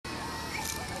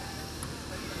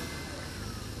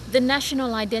The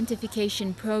National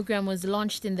Identification Program was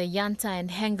launched in the Yanta and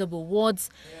Hengabu wards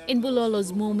in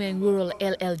Bulolo's Mumeng Rural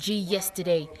LLG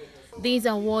yesterday. These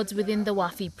are wards within the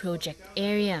Wafi project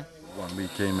area. When we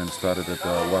came and started at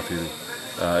the Wafi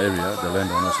area, the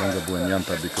landowners Hengabu and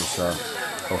Yanta, because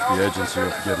of the urgency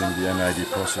of getting the NID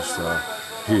process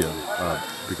here,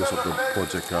 because of the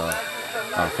project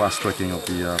fast-tracking of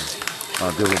the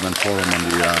development forum on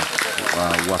the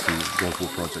Wafi Golfu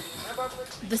project.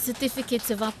 The certificates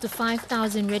of up to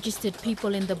 5,000 registered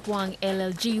people in the Buang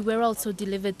LLG were also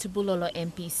delivered to Bulolo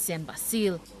MP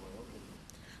Basil.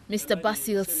 Mr.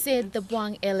 Basil said the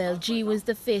Buang LLG was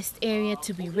the first area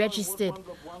to be registered.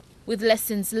 With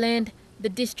lessons learned, the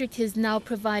district has now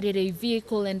provided a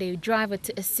vehicle and a driver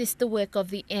to assist the work of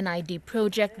the NID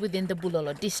project within the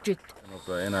Bulolo District. Of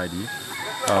the NID,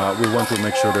 we want to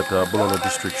make sure that the Bulolo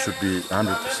District should be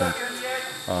 100%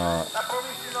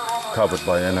 covered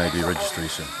by NID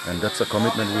registration, and that's a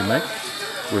commitment we make.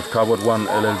 We've covered one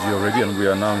LLG already, and we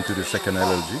are now into the second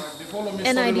LLG.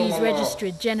 NID's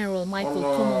Registrar General Michael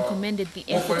Kumon commended the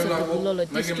efforts of the Bulolo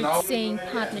District, saying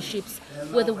partnerships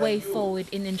were the way forward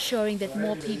in ensuring that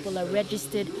more people are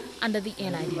registered under the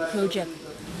NID project.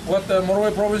 What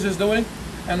Moroe Province is doing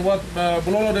and what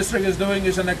Bulolo District is doing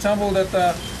is an example that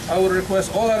I would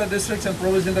request all other districts and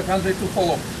provinces in the country to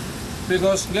follow.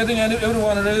 Because getting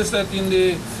everyone registered in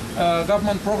the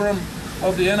government program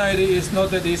of the NID is not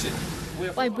that easy.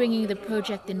 By bringing the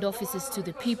project and offices to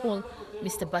the people,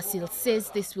 Mr. Basil says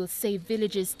this will save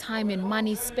villagers time and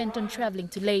money spent on travelling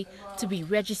to Leh to be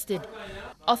registered.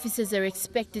 Officers are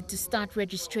expected to start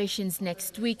registrations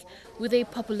next week with a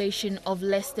population of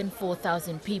less than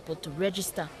 4,000 people to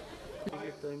register.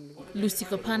 Lucy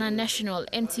Kopana, National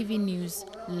EMTV News,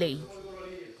 Leh.